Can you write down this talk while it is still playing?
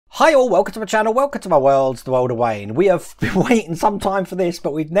Hi all, welcome to my channel, welcome to my world, the world of Wayne. We have been waiting some time for this,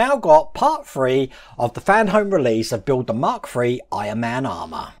 but we've now got part 3 of the Fanhome release of Build the Mark III Iron Man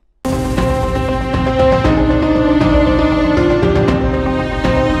Armour.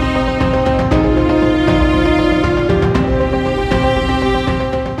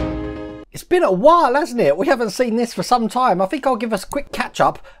 It's been a while, hasn't it? We haven't seen this for some time. I think I'll give us a quick catch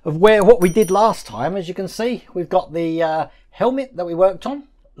up of what we did last time. As you can see, we've got the helmet that we worked on,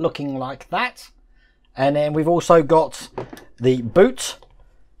 looking like that, and then we've also got the boot,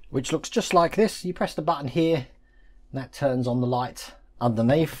 which looks just like this. You press the button here and that turns on the light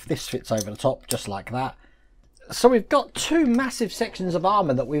underneath. This fits over the top just like that. So we've got 2 massive sections of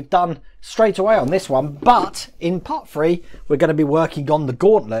armor that we've done straight away on this one, but in part 3 we're going to be working on the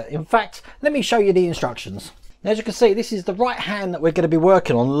gauntlet. In fact, let me show you the instructions. As you can see, this is the right hand that we're going to be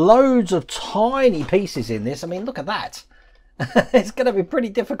working on. Loads of tiny pieces in this. I mean, look at that. It's going to be pretty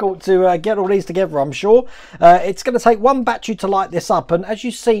difficult to get all these together, I'm sure. It's going to take 1 battery to light this up, and as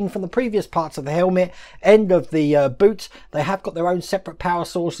you've seen from the previous parts of the helmet, end of the boot, they have got their own separate power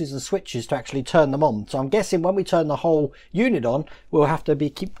sources and switches to actually turn them on. So I'm guessing when we turn the whole unit on, we'll have to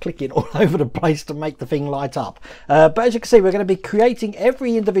keep clicking all over the place to make the thing light up. But as you can see, we're going to be creating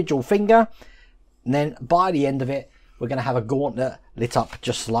every individual finger, and then by the end of it, we're going to have a gauntlet lit up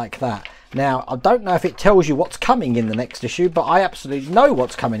just like that. Now, I don't know if it tells you what's coming in the next issue, but I absolutely know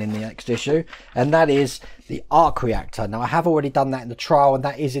what's coming in the next issue, and that is the arc reactor. Now, I have already done that in the trial, and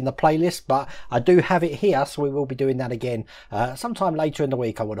that is in the playlist, but I do have it here, so we will be doing that again sometime later in the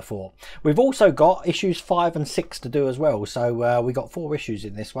week, I would have thought. We've also got issues 5 and 6 to do as well, so we got 4 issues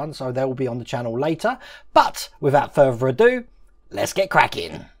in this one, so they will be on the channel later. But without further ado, let's get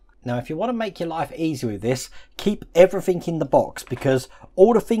cracking. Now, if you want to make your life easy with this, keep everything in the box, because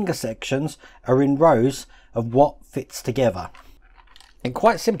all the finger sections are in rows of what fits together. And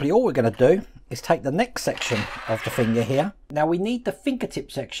quite simply, all we're going to do is take the next section of the finger here. Now, we need the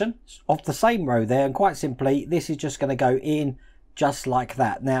fingertip section of the same row there, and quite simply, this is just going to go in just like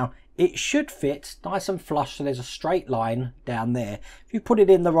that. Now, it should fit nice and flush, so there's a straight line down there. If you put it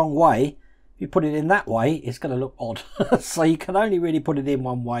in the wrong way, you put it in that way, it's going to look odd. So you can only really put it in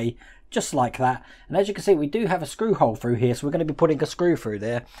one way, just like that. And as you can see, we do have a screw hole through here, so we're going to be putting a screw through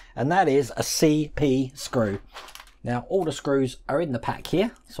there, and that is a CP screw. Now, all the screws are in the pack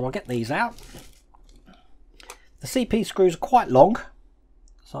here, so I'll get these out. The CP screws are quite long,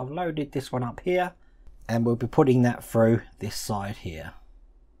 so I've loaded this one up here, and we'll be putting that through this side here.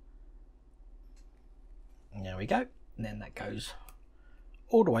 And there we go, and then that goes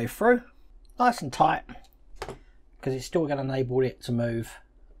all the way through. Nice and tight, because it's still going to enable it to move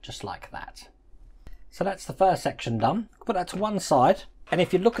just like that. So that's the first section done. Put that to one side, and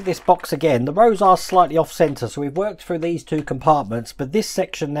if you look at this box again, the rows are slightly off center, so we've worked through these 2 compartments, but this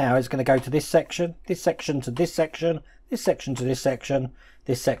section now is going to go to this section to this section, this section to this section,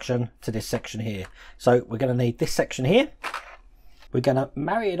 this section to this section here. So we're going to need this section here. We're going to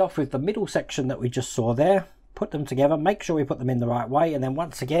marry it off with the middle section that we just saw there, put them together, make sure we put them in the right way, and then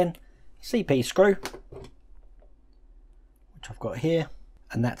once again, CP screw, which I've got here,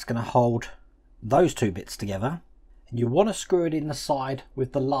 and that's going to hold those 2 bits together. And you want to screw it in the side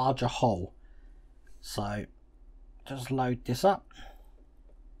with the larger hole. So just load this up.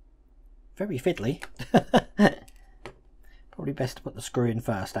 Very fiddly. Probably best to put the screw in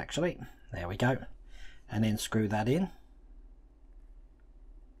first, actually. There we go. And then screw that in.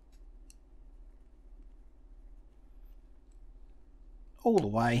 All the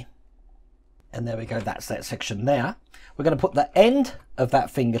way. And there we go, that's that section there. We're going to put the end of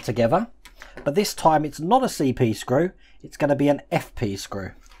that finger together, but this time it's not a CP screw, it's going to be an FP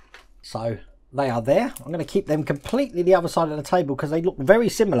screw. So they are there. I'm going to keep them completely the other side of the table because they look very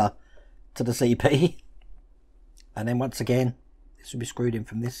similar to the CP. And then once again, this will be screwed in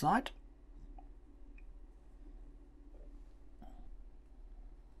from this side.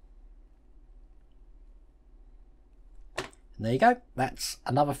 And there you go, that's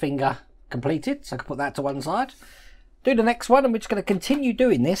another finger completed, so I can put that to one side. Do the next one, and we're just going to continue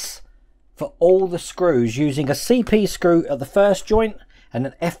doing this for all the screws using a CP screw at the first joint and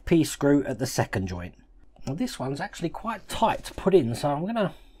an FP screw at the second joint. Now this one's actually quite tight to put in, so I'm going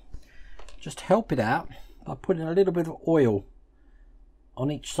to just help it out by putting a little bit of oil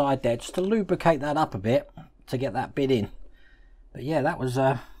on each side there just to lubricate that up a bit to get that bit in. But yeah, that was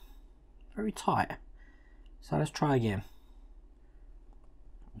very tight, so let's try again.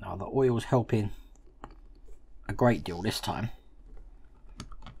 Now the oil's helping a great deal this time.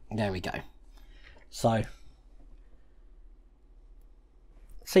 There we go. So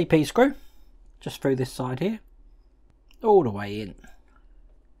CP screw just through this side here, all the way in.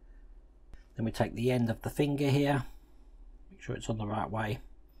 Then we take the end of the finger here, make sure it's on the right way.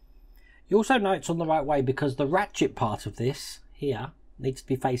 You also know it's on the right way because the ratchet part of this here needs to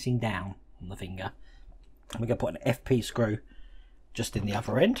be facing down on the finger. And we're going to put an FP screw just in the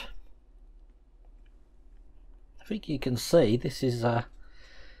other end. I think you can see this is a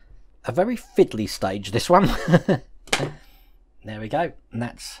very fiddly stage, this one. There we go, and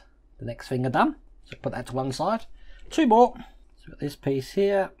that's the next finger done. So put that to one side. Two more. So got this piece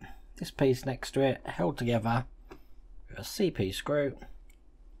here, this piece next to it, held together with a CP screw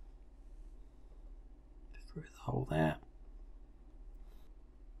through the hole there.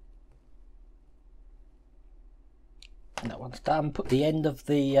 And that one's done. Put the end of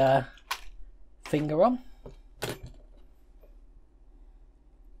the finger on,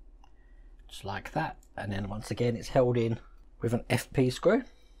 just like that, and then once again it's held in with an FP screw.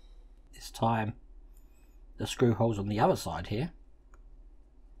 This time the screw hole's on the other side here,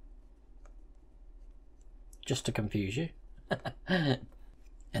 just to confuse you. And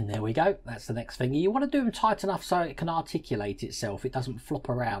there we go, that's the next finger. You want to do them tight enough so it can articulate itself, it doesn't flop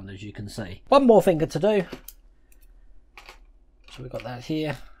around, as you can see. One more finger to do. So we've got that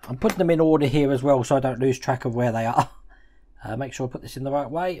here. I'm putting them in order here as well so I don't lose track of where they are. Make sure I put this in the right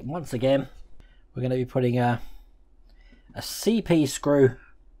way. And once again, we're going to be putting a CP screw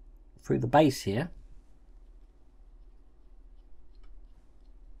through the base here.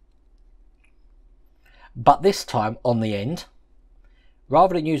 But this time on the end,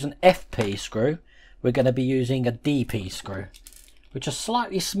 rather than use an FP screw, we're going to be using a DP screw, which is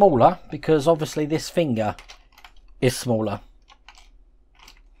slightly smaller because obviously this finger is smaller.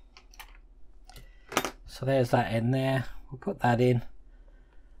 So there's that end there. We'll put that in.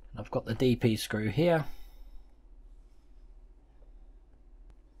 I've got the DP screw here.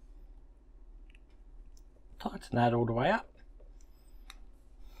 Tighten that all the way up.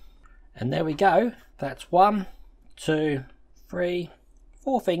 And there we go. That's 1, 2, 3,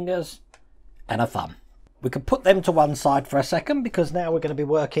 4 fingers and a thumb. We can put them to one side for a second because now we're going to be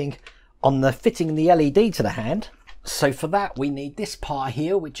working on the fitting the LED to the hand. So for that we need this part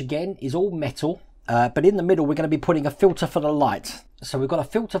here, which again is all metal. But in the middle we're going to be putting a filter for the light. So we've got a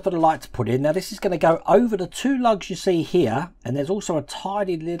filter for the light to put in. Now this is going to go over the 2 lugs you see here, and there's also a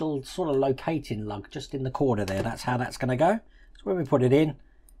tiny little sort of locating lug just in the corner there. That's how that's going to go. So when we put it in,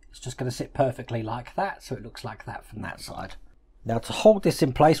 it's just going to sit perfectly like that, so it looks like that from that side. Now to hold this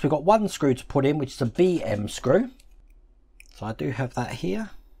in place, we've got one screw to put in, which is a BM screw. So I do have that here.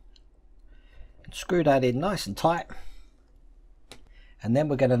 Screw that in nice and tight. And then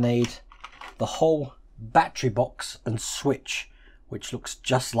we're going to need the whole battery box and switch, which looks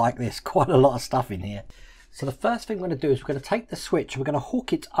just like this. Quite a lot of stuff in here. So the first thing we're going to do is we're going to take the switch, we're going to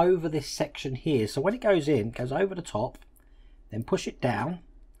hook it over this section here. So when it goes in, it goes over the top, then push it down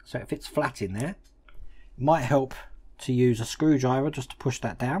so it fits flat in there. It might help to use a screwdriver just to push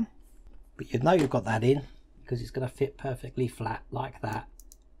that down, but you know you've got that in because it's going to fit perfectly flat like that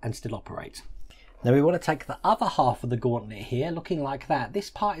and still operate. Now we want to take the other half of the gauntlet here, looking like that.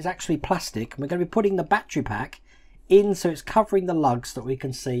 This part is actually plastic, and we're going to be putting the battery pack in so it's covering the lugs that we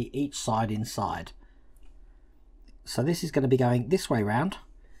can see each side inside. So this is going to be going this way round.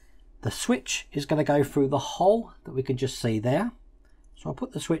 The switch is going to go through the hole that we can just see there. So I'll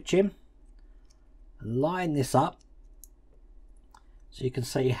put the switch in, line this up, so you can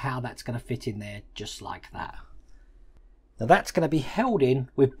see how that's going to fit in there just like that. Now that's going to be held in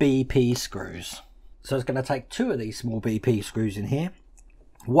with BP screws. So it's going to take 2 of these small BP screws in here,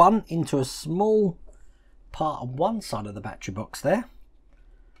 one into a small part on one side of the battery box there,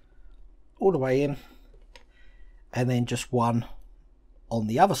 all the way in, and then just one on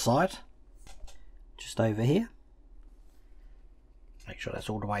the other side, just over here. Make sure that's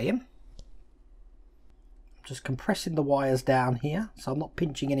all the way in. I'm just compressing the wires down here, so I'm not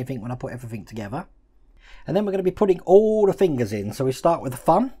pinching anything when I put everything together. And then we're going to be putting all the fingers in. So we start with the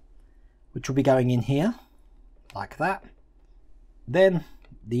thumb, which will be going in here, like that. Then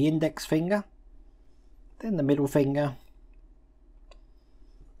the index finger, then the middle finger,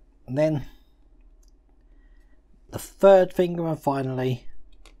 and then the 3rd finger, and finally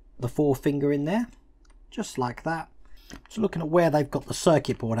the 4th finger in there, just like that. So looking at where they've got the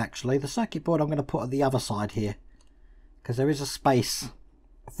circuit board, actually, the circuit board I'm going to put on the other side here, because there is a space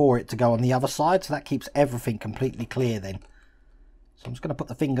for it to go on the other side, so that keeps everything completely clear then. So I'm just going to put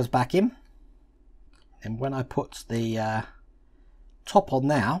the fingers back in, and when I put the top on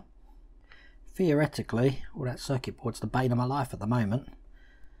now, theoretically, that circuit board's the bane of my life at the moment,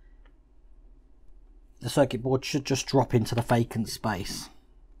 the circuit board should just drop into the vacant space.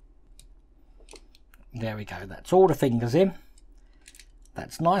 There we go, that's all the fingers in.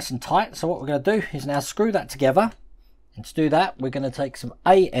 That's nice and tight. So what we're going to do is now screw that together. And to do that, we're going to take some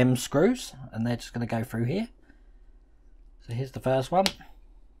AM screws, and they're just going to go through here. So here's the first one.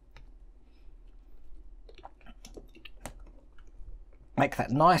 Make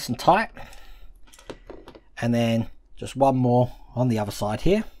that nice and tight. And then just one more on the other side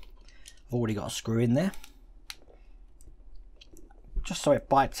here. I've already got a screw in there. Just so it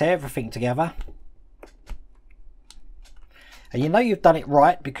bites everything together. And you know you've done it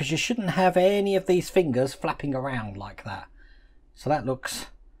right because you shouldn't have any of these fingers flapping around like that. So that looks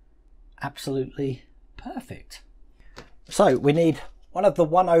absolutely perfect. So we need one of the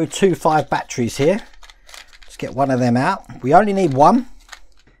 1025 batteries here. Let's get one of them out. We only need one,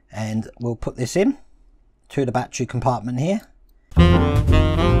 and we'll put this in to the battery compartment here.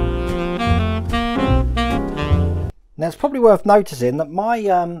 Now it's probably worth noticing that my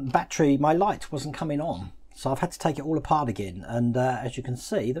my light wasn't coming on. So I've had to take it all apart again, and as you can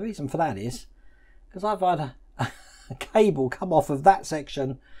see, the reason for that is because I've had a cable come off of that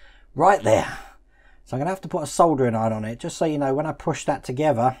section right there. So I'm going to have to put a soldering iron on it, just so you know, when I push that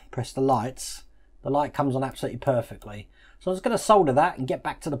together, press the lights, the light comes on absolutely perfectly. So I'm just going to solder that and get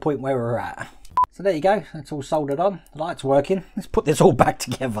back to the point where we're at. So there you go, that's all soldered on, the light's working. Let's put this all back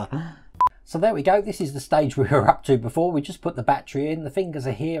together. So there we go, this is the stage we were up to before. We just put the battery in. The fingers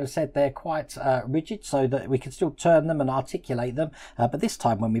are here. As I said, they're quite rigid so that we can still turn them and articulate them. But this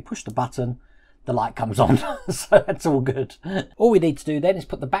time when we push the button, the light comes on. So that's all good. All we need to do then is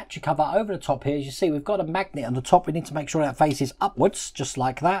put the battery cover over the top here. As you see, we've got a magnet on the top. We need to make sure that faces upwards, just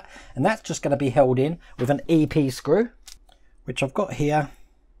like that. And that's just going to be held in with an EP screw, which I've got here.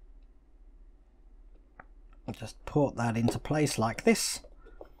 I'll just put that into place like this.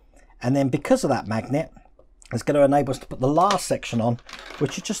 And then because of that magnet, it's going to enable us to put the last section on,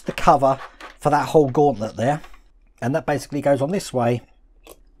 which is just the cover for that whole gauntlet there. And that basically goes on this way,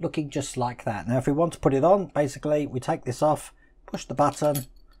 looking just like that. Now if we want to put it on, basically we take this off, push the button,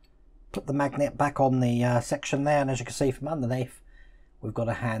 put the magnet back on the section there, and as you can see from underneath, we've got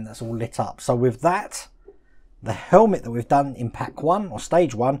a hand that's all lit up. So with that, the helmet that we've done in pack 1 or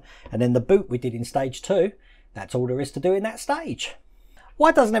stage 1, and then the boot we did in stage 2, that's all there is to do in that stage.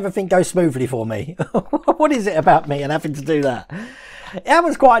 Why doesn't everything go smoothly for me? What is it about me and having to do that? That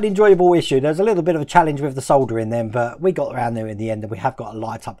was quite an enjoyable issue. There's a little bit of a challenge with the soldering then, but we got around there in the end, and we have got a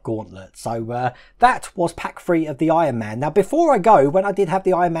light up gauntlet. So that was pack 3 of the Iron Man. Now before I go, when I did have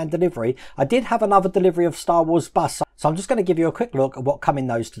the Iron Man delivery, I did have another delivery of Star Wars bus. So I'm just going to give you a quick look at what come in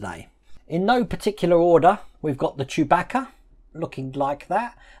those today. In no particular order, we've got the Chewbacca, looking like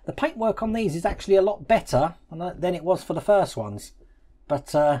that. The paintwork on these is actually a lot better than it was for the first ones.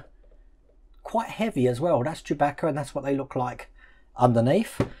 But quite heavy as well. That's Chewbacca, and that's what they look like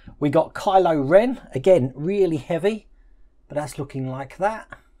underneath. We got Kylo Ren, again really heavy, but that's looking like that.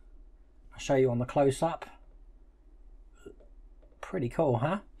 I'll show you on the close-up. Pretty cool,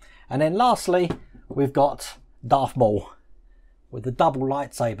 huh? And then lastly, we've got Darth Maul with the double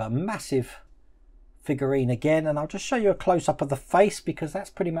lightsaber, massive figurine again. And I'll just show you a close-up of the face because that's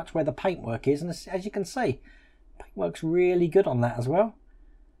pretty much where the paintwork is. And as you can see, paintwork's really good on that as well.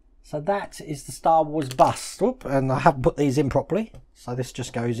 So that is the Star Wars bust. Oop, and I haven't put these in properly, so this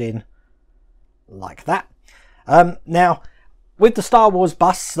just goes in like that. Now with the Star Wars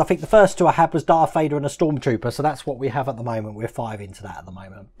busts, I think the first 2 I had was Darth Vader and a Stormtrooper, so that's what we have at the moment. We're 5 into that at the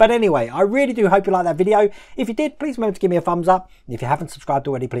moment. But anyway, I really do hope you liked that video. If you did, please remember to give me a thumbs up. And if you haven't subscribed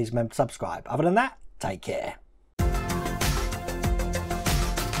already, please remember to subscribe. Other than that, take care.